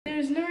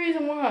no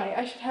reason why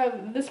I should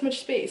have this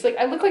much space. Like,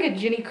 I look like a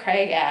Jenny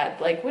Craig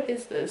ad. Like, what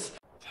is this?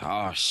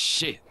 Oh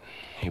shit,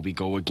 here we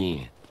go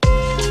again.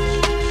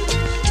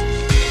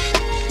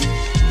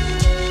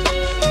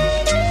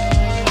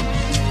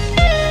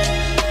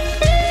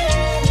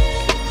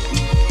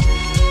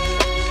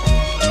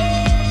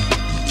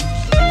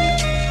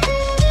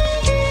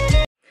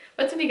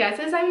 What's up, you guys?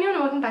 It's I'm Neil and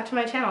welcome back to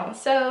my channel.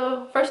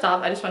 So first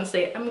off, I just want to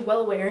say I'm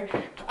well aware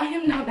I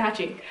am not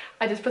matching.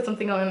 I just put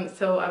something on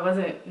so I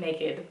wasn't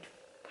naked.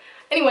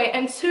 Anyway,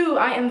 and two,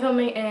 I am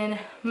filming in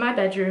my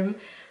bedroom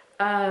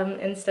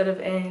instead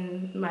of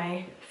in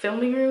my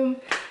filming room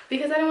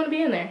because I don't want to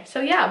be in there.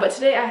 So yeah, but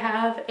today I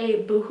have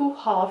a BOOHOO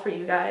haul for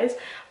you guys.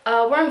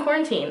 We're in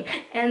quarantine,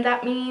 and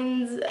that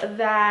means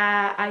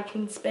that I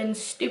can spend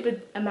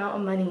stupid amount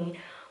of money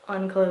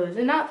on clothes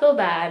and not feel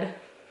bad.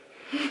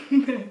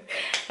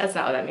 That's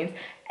not what that means.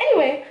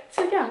 Anyway,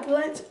 so yeah,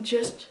 let's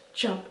just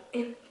jump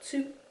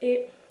into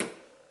it.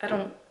 I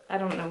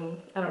don't know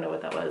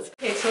what that was.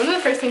 Okay, so one of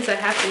the first things I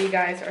have for you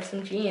guys are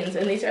some jeans,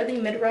 and these are the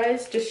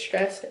mid-rise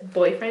distressed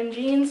boyfriend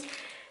jeans,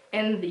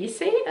 and these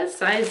say a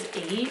size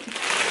 8,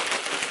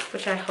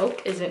 which I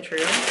hope isn't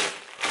true.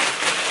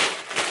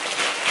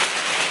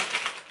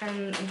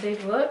 And they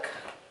look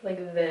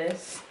like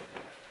this,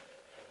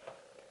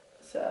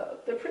 so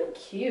they're pretty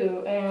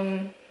cute,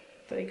 and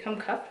they come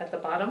cuffed at the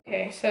bottom.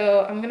 Okay,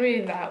 so I'm gonna be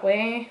that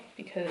way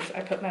because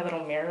I put my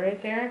little mirror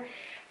right there.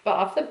 But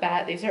off the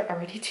bat, these are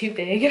already too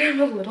big and I'm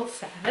a little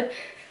sad.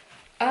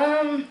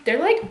 They're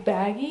like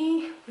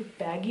baggy,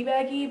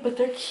 but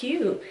they're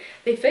cute.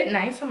 They fit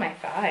nice on my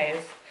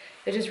thighs.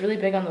 They're just really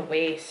big on the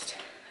waist.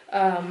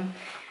 And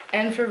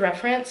for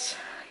reference,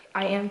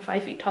 I am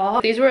 5 feet tall.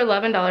 These were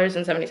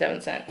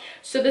 $11.77.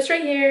 So this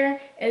right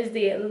here is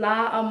the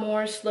La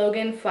Amour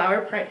slogan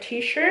flower print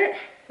t-shirt.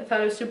 I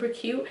thought it was super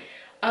cute.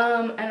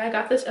 And I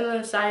got this in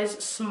a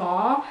size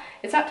small.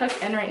 It's not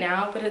tucked in right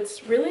now, but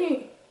it's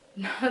really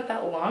not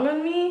that long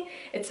on me.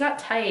 It's not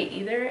tight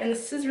either, and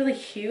this is really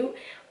cute.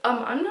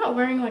 I'm not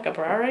wearing like a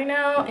bra right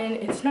now, and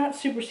it's not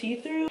super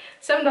see-through.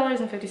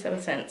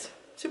 $7.57.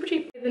 Super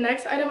cheap. The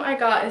next item I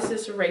got is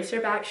this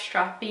racerback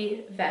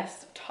strappy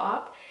vest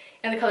top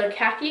in the color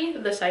khaki,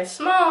 the size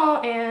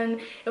small,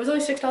 and it was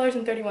only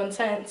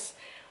 $6.31.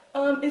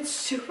 It's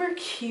super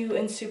cute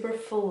and super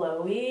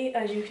flowy,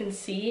 as you can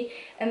see,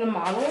 and the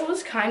model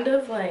was kind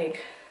of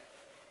like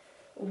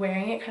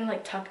wearing it kind of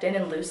like tucked in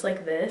and loose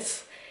like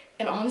this,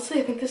 and honestly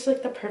I think this is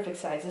like the perfect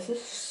size. This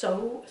is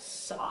so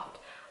soft.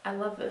 I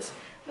love this.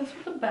 That's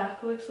what the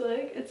back looks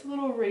like. It's a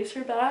little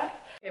racer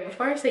back. Okay,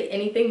 before I say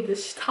anything,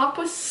 this top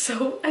was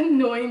so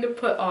annoying to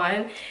put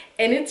on,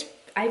 and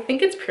I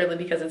think it's purely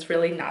because it's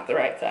really not the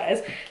right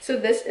size. So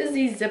this is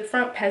the zip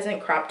front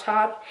peasant crop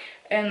top,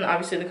 and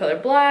obviously the color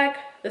black,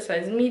 the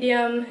size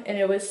medium, and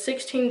it was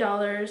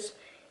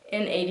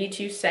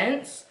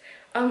 $16.82.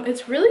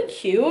 It's really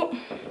cute.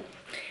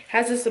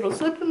 Has this little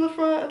slip in the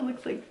front. It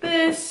looks like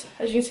this.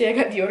 As you can see, I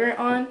got deodorant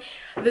on.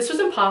 This was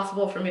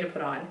impossible for me to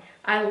put on.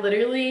 I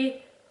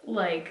literally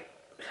like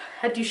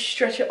had to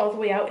stretch it all the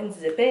way out and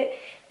zip it,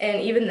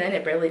 and even then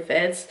it barely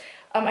fits.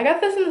 I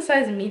got this in the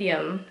size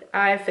medium.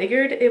 I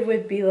figured it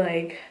would be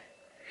like,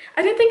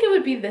 I didn't think it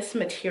would be this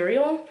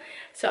material,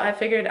 so I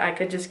figured I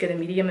could just get a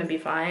medium and be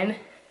fine.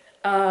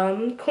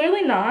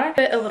 Clearly not.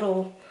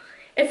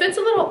 It fits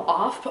a little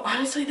off, but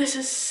honestly this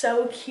is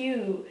so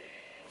cute.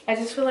 I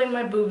just feel like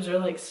my boobs are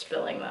like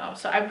spilling though,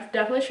 so I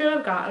definitely should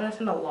have gotten this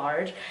in a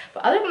large,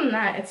 but other than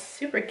that, it's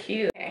super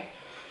cute. Okay,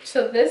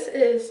 so this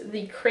is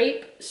the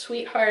Crepe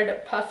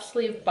Sweetheart puff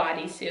sleeve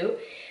bodysuit.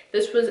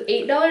 This was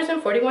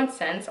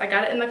 $8.41. I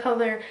got it in the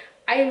color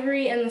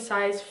ivory in the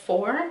size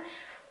 4.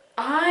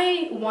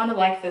 I want to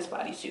like this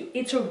bodysuit.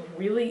 It's a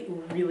really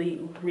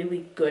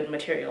good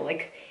material.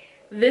 Like,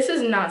 this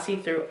is not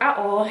see-through at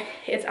all.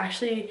 It's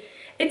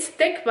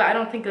thick, but I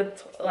don't think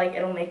it's like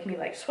it'll make me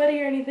like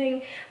sweaty or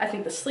anything. I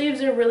think the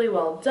sleeves are really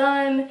well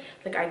done.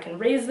 Like, I can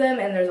raise them,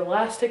 and there's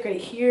elastic right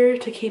here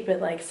to keep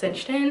it like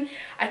cinched in.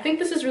 I think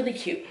this is really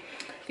cute.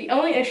 The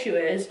only issue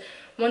is,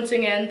 once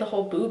again, the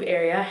whole boob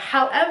area.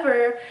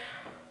 However,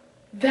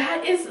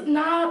 that is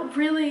not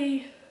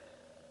really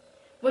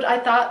what I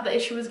thought the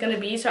issue was going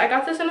to be. So I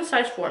got this in a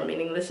size 4,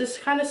 meaning this is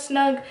kind of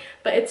snug,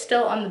 but it's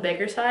still on the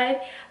bigger side.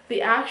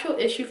 The actual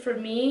issue for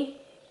me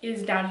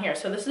is down here.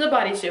 So this is a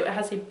bodysuit. It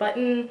has a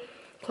button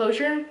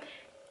closure,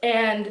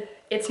 and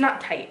it's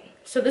not tight.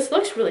 So this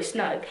looks really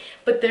snug,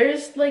 but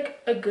there's like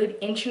a good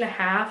 1.5 inches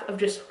of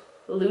just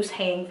loose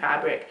hanging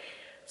fabric.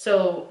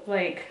 So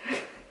like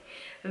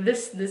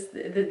these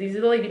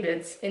are the lady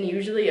bits, and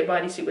usually a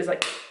bodysuit was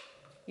like,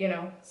 you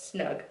know,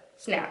 snug,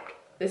 snapped.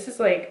 This is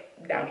like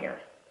down here.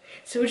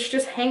 So it's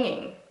just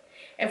hanging.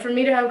 And for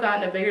me to have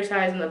gotten a bigger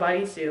size in the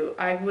bodysuit,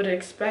 I would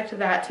expect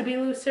that to be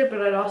looser,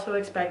 but I'd also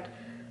expect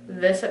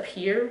this up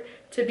here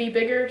to be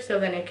bigger so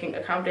then it can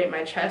accommodate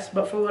my chest.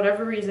 But for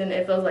whatever reason,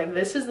 it feels like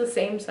this is the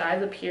same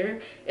size up here,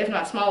 if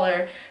not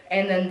smaller,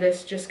 and then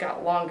this just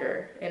got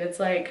longer. And it's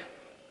like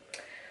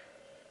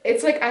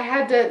I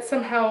had to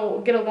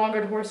somehow get a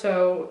longer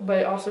torso,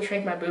 but also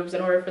shrink my boobs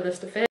in order for this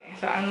to fit.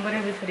 So I'm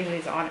literally putting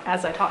these on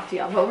as I talk to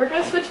y'all. But we're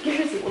gonna switch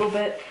gears a little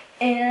bit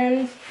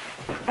and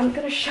I'm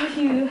gonna show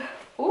you,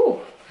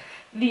 ooh,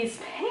 these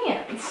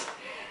pants.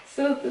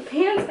 So the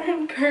pants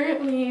I'm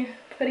currently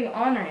putting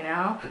on right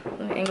now,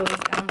 let me angle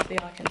this down so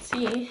y'all can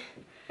see.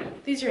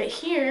 These right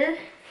here,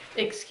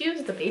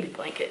 excuse the baby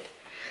blanket.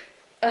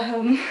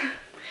 These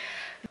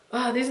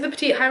are the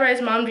petite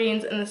high-rise mom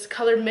jeans in this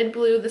color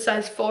mid-blue, the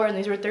size 4, and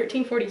these were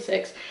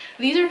 $13.46.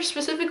 These are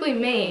specifically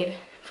made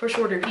for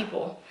shorter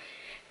people.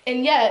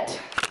 And yet,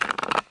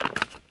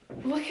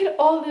 look at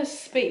all this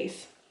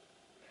space.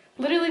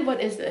 Literally,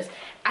 what is this?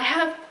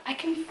 I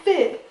can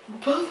fit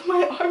both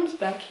my arms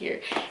back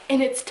here,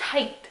 and it's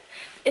tight.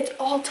 It's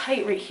all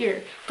tight right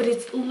here, but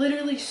it's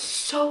literally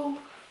so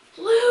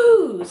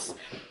loose.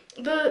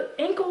 The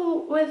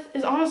ankle width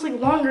is honestly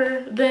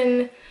longer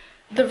than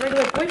the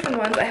regular boyfriend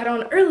ones I had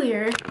on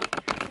earlier,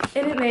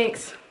 and it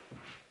makes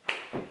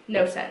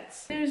no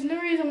sense. There's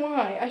no reason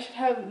why I should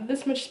have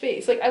this much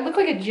space. Like, I look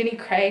like a Jenny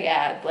Craig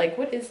ad. Like,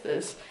 what is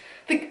this?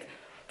 Like,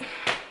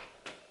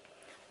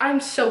 I'm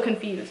so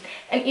confused.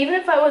 And even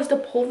if I was to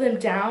pull them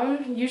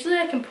down, usually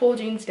I can pull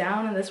jeans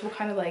down and this will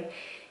kind of like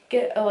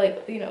get a,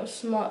 like, you know,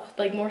 small,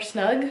 like more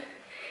snug.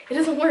 It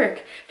doesn't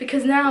work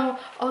because now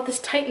all this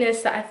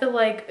tightness that I feel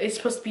like is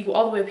supposed to be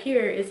all the way up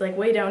here is like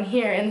way down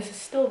here, and this is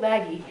still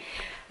baggy.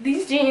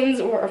 These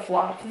jeans were a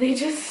flop. They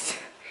just,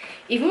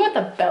 even with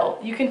the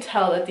belt, you can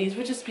tell that these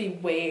would just be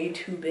way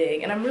too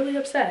big, and I'm really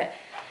upset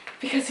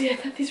because yeah, I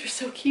thought these were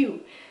so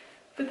cute,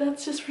 but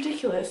that's just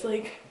ridiculous.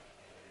 Like,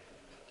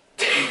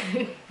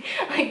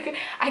 like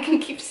I can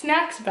keep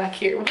snacks back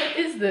here. What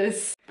is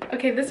this?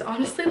 Okay, this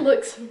honestly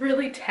looks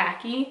really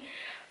tacky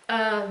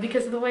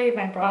because of the way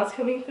my bra's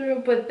coming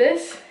through, but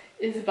this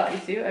is a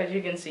bodysuit, as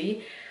you can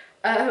see.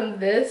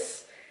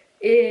 This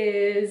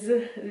is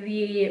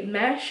the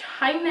mesh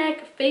high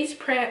neck face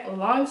print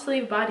long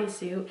sleeve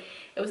bodysuit.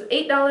 It was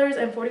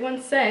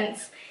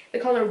 $8.41, the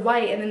color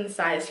white, and in the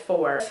size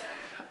 4.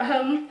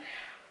 While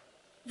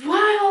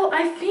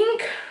I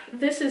think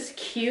this is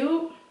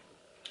cute,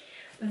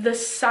 the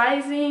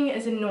sizing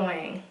is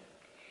annoying.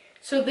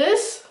 So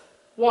this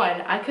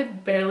one, I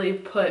could barely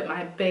put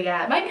my big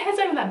ass, my head's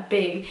not even that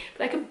big,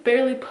 but I could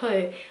barely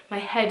put my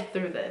head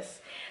through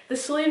this. The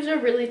sleeves are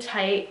really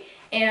tight,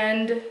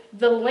 and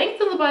the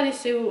length of the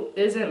bodysuit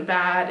isn't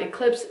bad. It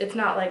clips, it's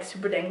not like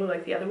super dangly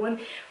like the other one,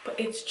 but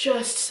it's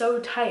just so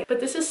tight. But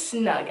this is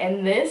snug,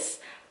 and this,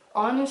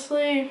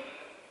 honestly,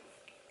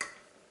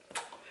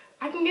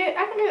 I can get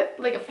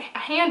like a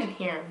hand in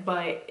here,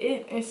 but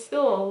it is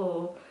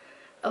still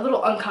a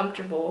little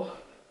uncomfortable.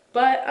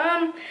 But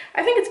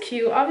I think it's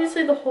cute.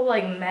 Obviously the whole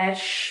like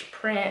mesh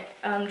print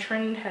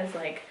trend has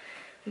like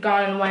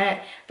gone and went,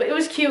 but it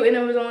was cute and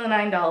it was only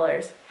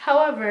 $9.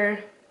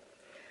 However,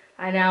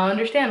 I now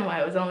understand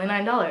why it was only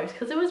 $9,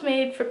 because it was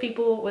made for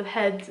people with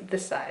heads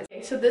this size.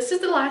 Okay, so this is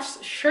the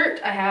last shirt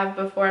I have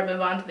before I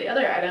move on to the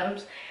other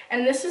items,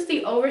 and this is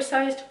the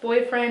oversized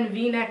boyfriend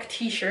v-neck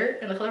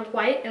t-shirt in the color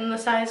white in the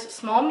size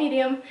small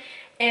medium,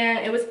 and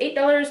it was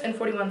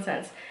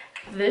 $8.41.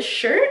 This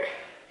shirt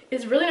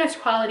is really nice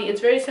quality.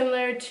 It's very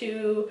similar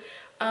to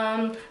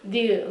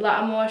the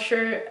La Amour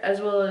shirt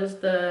as well as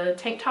the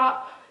tank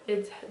top.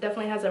 It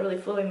definitely has that really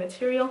flowing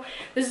material.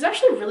 This is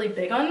actually really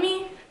big on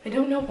me. I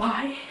don't know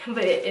why,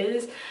 but it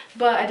is.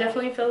 But I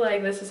definitely feel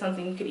like this is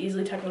something you could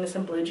easily tuck into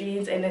some blue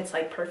jeans, and it's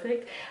like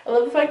perfect. I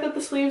love the fact that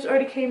the sleeves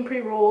already came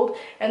pre-rolled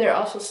and they're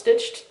also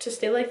stitched to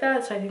stay like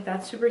that, so I think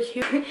that's super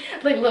cute.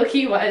 Like,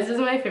 low-key wise, this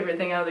is my favorite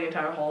thing out of the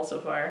entire haul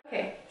so far.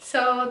 Okay,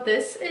 so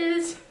this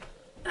is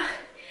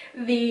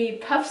the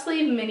puff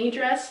sleeve mini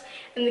dress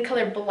in the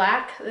color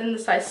black in the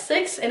size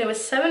 6, and it was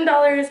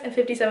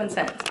 $7.57.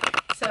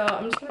 So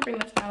I'm just gonna bring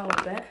this down a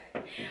little bit.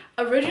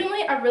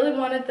 Originally, I really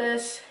wanted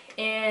this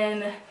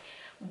in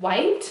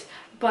white,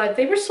 but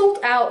they were sold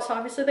out, so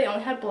obviously they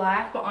only had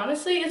black. But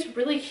honestly, it's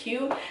really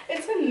cute.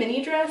 It's a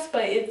mini dress,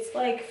 but it's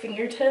like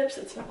fingertips.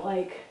 It's not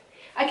like,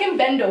 I can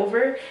bend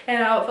over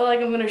and I don't feel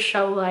like I'm gonna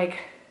show like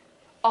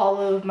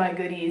all of my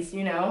goodies,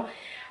 you know.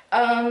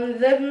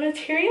 The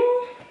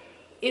material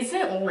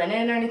isn't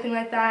linen or anything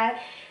like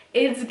that.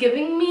 It's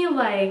giving me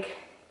like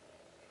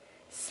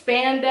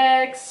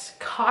spandex,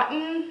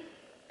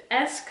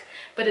 cotton-esque,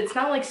 but it's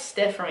not like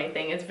stiff or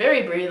anything. It's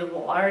very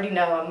breathable. I already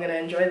know I'm gonna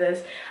enjoy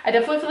this. I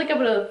definitely feel like I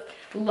would have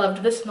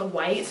loved this in the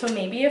white, so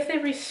maybe if they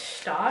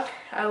restock,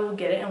 I will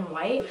get it in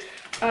white.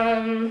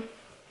 I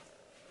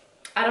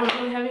don't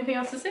really have anything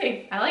else to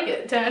say. I like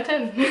it, 10 out of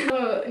 10.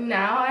 So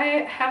now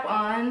I have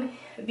on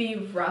the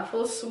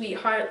Ruffle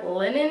Sweetheart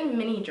linen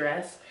mini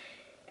dress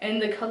in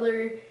the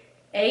color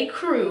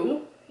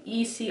Ecru,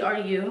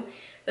 E-C-R-U.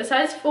 The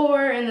size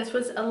 4, and this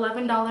was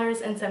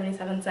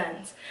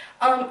 $11.77.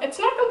 It's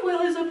not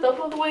completely zipped up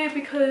all the way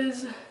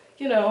because,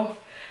 you know,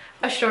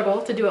 I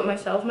struggle to do it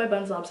myself. My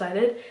bun's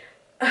lopsided.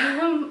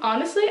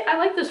 Honestly, I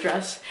like this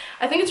dress.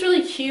 I think it's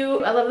really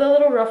cute. I love the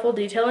little ruffle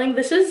detailing.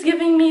 This is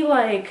giving me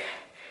like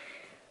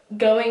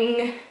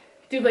going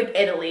to like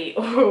Italy,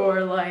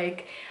 or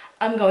like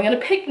I'm going on a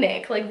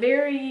picnic. Like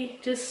very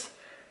just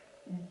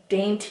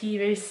dainty,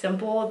 very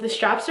simple. The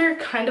straps are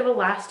kind of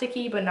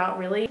elasticy, but not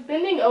really.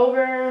 Bending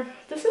over,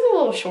 this is a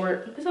little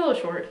short. This is a little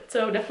short,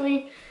 so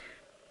definitely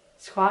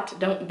squat,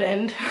 don't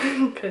bend,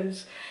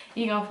 because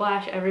you're gonna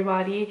flash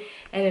everybody,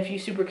 and if you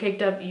super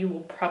caked up, you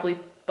will probably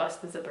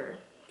bust the zipper,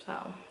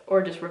 so,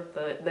 or just rip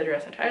the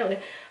dress entirely.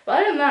 But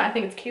other than that, I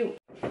think it's cute.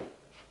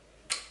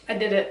 I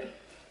did it.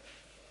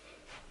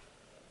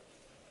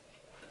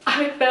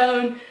 I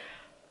found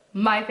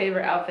my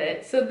favorite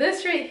outfit. So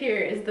this right here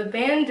is the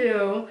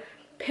bandeau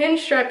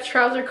pinstripe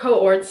trouser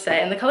cohort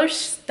set, and the color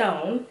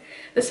Stone,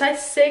 the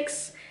size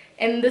 6,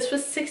 and this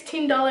was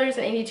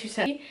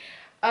 $16.82.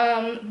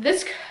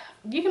 This,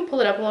 you can pull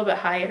it up a little bit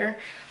higher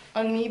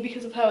on me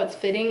because of how it's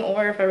fitting,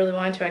 or if I really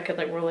wanted to, I could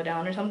like roll it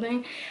down or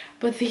something.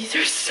 But these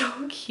are so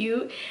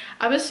cute.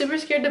 I was super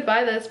scared to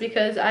buy this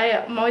because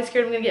I'm always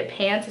scared I'm gonna get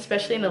pants,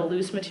 especially in a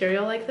loose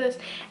material like this,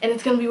 and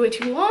it's gonna be way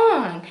too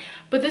long.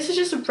 But this is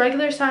just a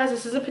regular size.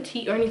 This isn't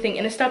petite or anything,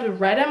 and it stops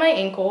right at my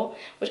ankle,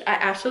 which I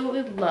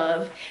absolutely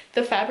love.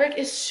 The fabric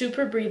is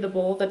super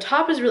breathable. The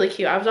top is really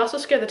cute. I was also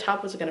scared the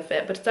top wasn't gonna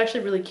fit, but it's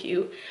actually really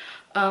cute.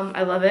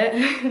 I love it.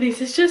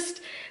 This is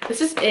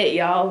it,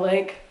 y'all.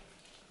 Like,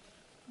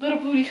 little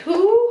booty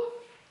who?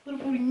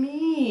 Little booty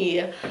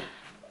me.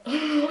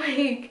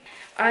 Like,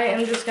 I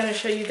am just gonna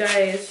show you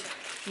guys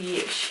the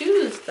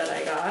shoes that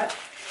I got.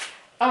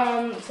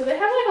 So they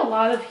have like a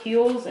lot of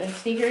heels and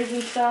sneakers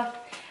and stuff.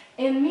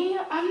 And me,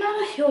 I'm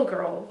not a heel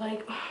girl.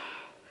 Like,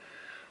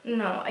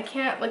 no, I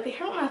can't. Like, they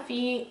hurt my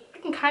feet. I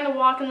can kind of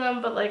walk in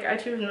them, but like I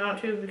choose not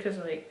to because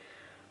like,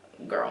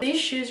 girl. These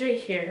shoes right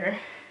here,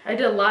 I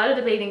did a lot of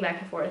debating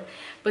back and forth,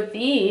 but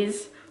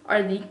these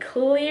are the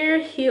clear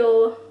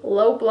heel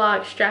low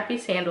block strappy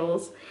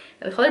sandals,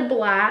 and the color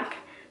black,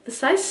 the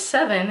size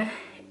 7,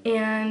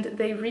 and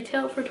they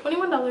retail for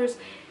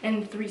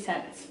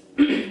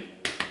 $21.03.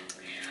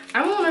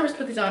 I'm a little nervous to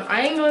put these on.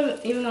 I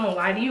ain't even gonna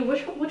lie to you.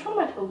 Which one of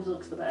my toes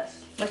looks the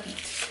best? My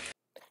feet.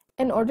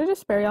 In order to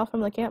spare y'all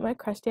from looking at my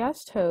crusty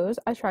ass toes,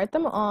 I tried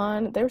them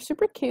on. They were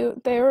super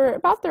cute. They were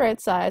about the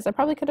right size. I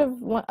probably could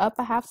have went up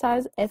a half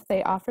size if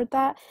they offered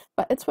that,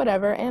 but it's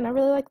whatever, and I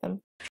really like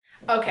them.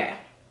 Okay.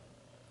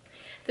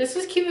 This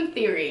is cute in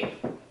theory,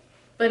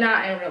 but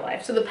not in real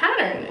life. So the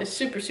pattern is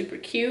super, super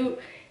cute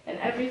and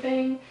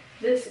everything.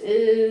 This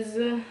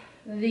is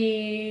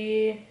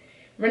the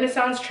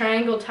Renaissance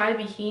Triangle Tie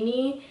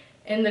Bikini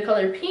in the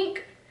color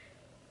pink,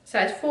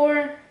 size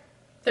 4,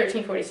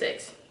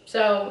 $13.46.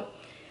 So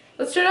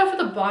let's start off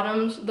with the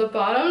bottoms. The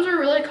bottoms are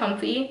really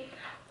comfy.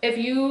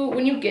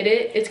 When you get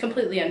it, it's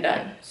completely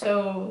undone.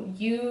 So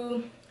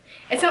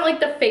it's not like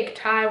the fake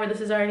tie where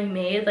this is already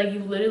made. Like, you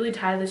literally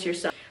tie this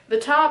yourself. The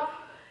top,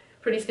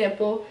 pretty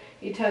simple.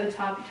 You tie the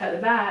top, you tie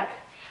the back.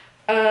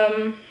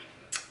 How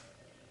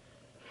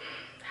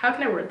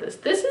can I word this?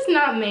 This is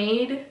not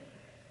made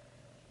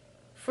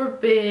for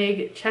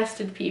big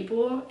chested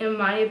people, in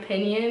my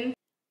opinion.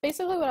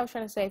 Basically what I was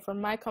trying to say, for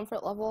my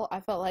comfort level, I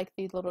felt like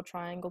these little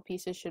triangle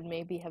pieces should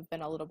maybe have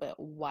been a little bit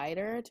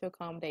wider to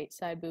accommodate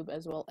side boob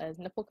as well as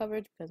nipple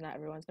coverage, because not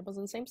everyone's nipples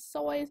are the same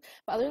size.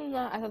 But other than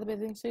that, I thought the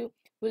bathing suit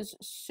was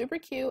super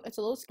cute. It's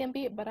a little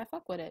skimpy, but I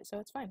fuck with it, so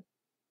it's fine.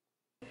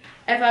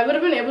 If I would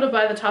have been able to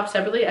buy the top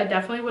separately, I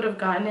definitely would have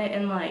gotten it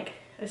in like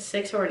a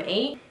 6 or an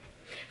 8.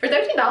 For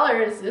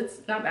 $13,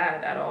 it's not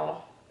bad at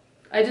all.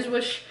 I just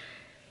wish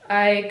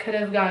I could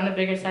have gotten a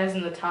bigger size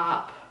in the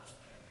top,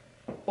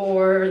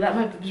 or that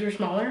my boobs were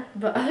smaller.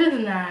 But other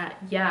than that,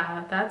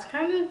 yeah, that's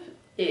kind of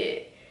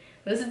it.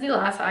 This is the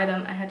last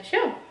item I had to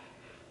show.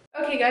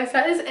 Okay guys,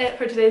 that is it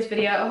for today's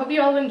video. I hope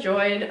you all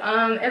enjoyed.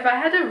 If I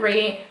had to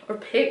rate or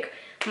pick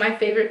my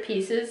favorite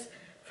pieces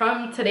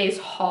from today's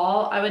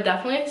haul, I would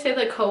definitely say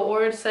the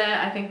cohort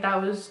set. I think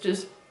that was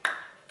just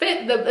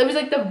it was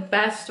like the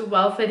best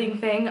well-fitting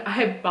thing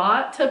I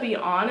bought, to be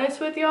honest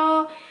with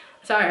y'all.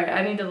 Sorry,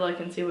 I need to look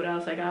and see what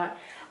else I got.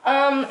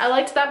 I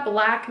liked that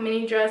black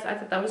mini dress. I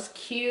thought that was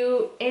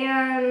cute,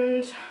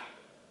 and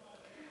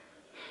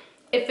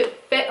if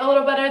it fit a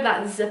little better,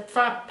 that zip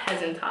front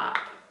peasant top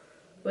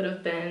would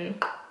have been.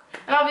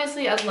 And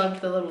obviously I loved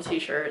the little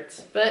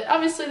t-shirts, but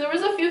obviously there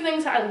was a few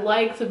things I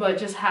liked but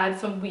just had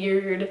some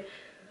weird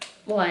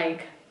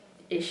like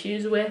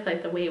issues with,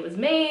 like the way it was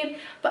made.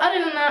 But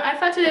other than that, I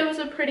thought today was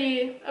a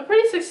pretty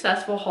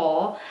successful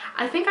haul.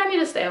 I think I need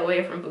to stay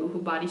away from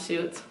BOOHOO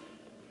bodysuits.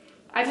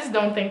 I just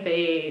don't think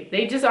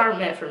they just aren't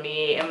meant for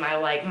me and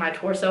my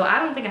torso. I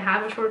don't think I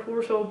have a short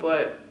torso,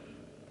 but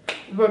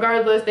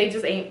regardless,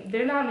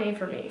 they're not made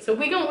for me. So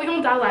we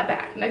gonna dial that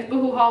back. Next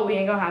BOOHOO haul, we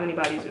ain't gonna have any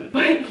bodysuits.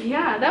 But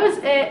yeah, that was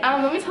it.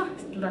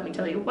 Let me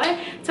tell you what.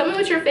 Tell me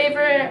what your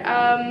favorite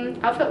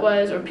outfit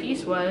was or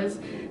piece was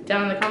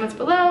down in the comments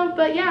below.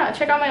 But yeah,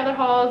 check out my other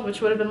hauls,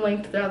 which would have been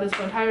linked throughout this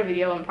entire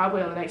video and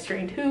probably on the next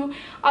screen too.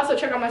 Also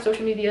check out my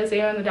social medias,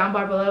 they are in the down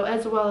bar below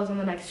as well as on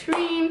the next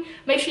screen.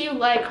 Make sure you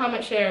like,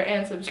 comment, share,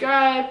 and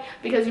subscribe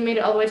because you made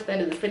it all the way to the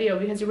end of this video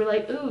because you were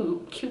like,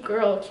 ooh, cute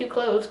girl, cute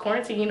clothes,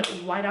 quarantine,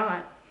 why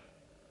not?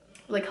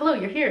 Like, hello,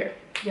 you're here.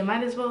 You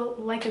might as well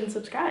like and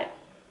subscribe.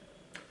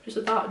 Just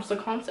a thought, just a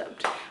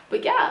concept.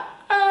 But yeah,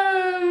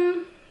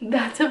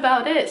 that's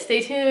about it.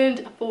 Stay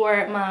tuned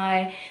for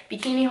my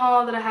bikini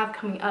haul that I have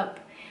coming up,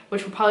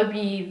 which will probably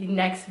be the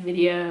next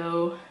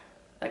video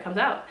that comes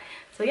out.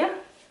 So yeah,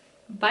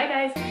 bye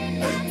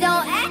guys.